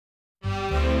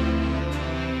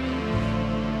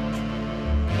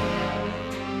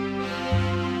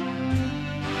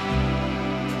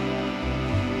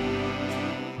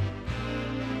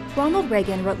Ronald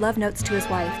Reagan wrote love notes to his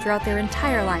wife throughout their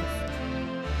entire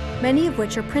life, many of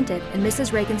which are printed in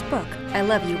Mrs. Reagan's book, I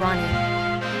Love You, Ronnie.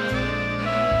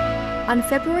 On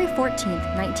February 14,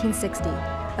 1960,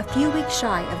 a few weeks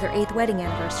shy of their 8th wedding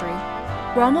anniversary,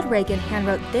 Ronald Reagan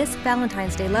handwrote this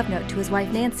Valentine's Day love note to his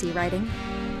wife Nancy, writing,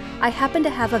 "I happen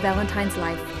to have a Valentine's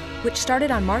life, which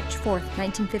started on March 4,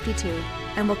 1952,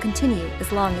 and will continue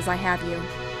as long as I have you."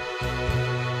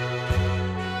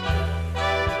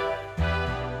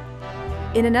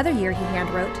 In another year, he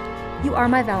handwrote, "You are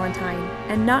my Valentine,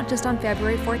 and not just on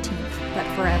February 14th, but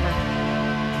forever."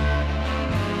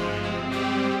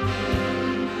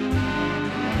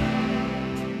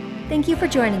 Thank you for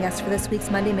joining us for this week's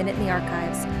Monday Minute in the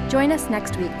Archives. Join us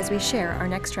next week as we share our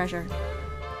next treasure.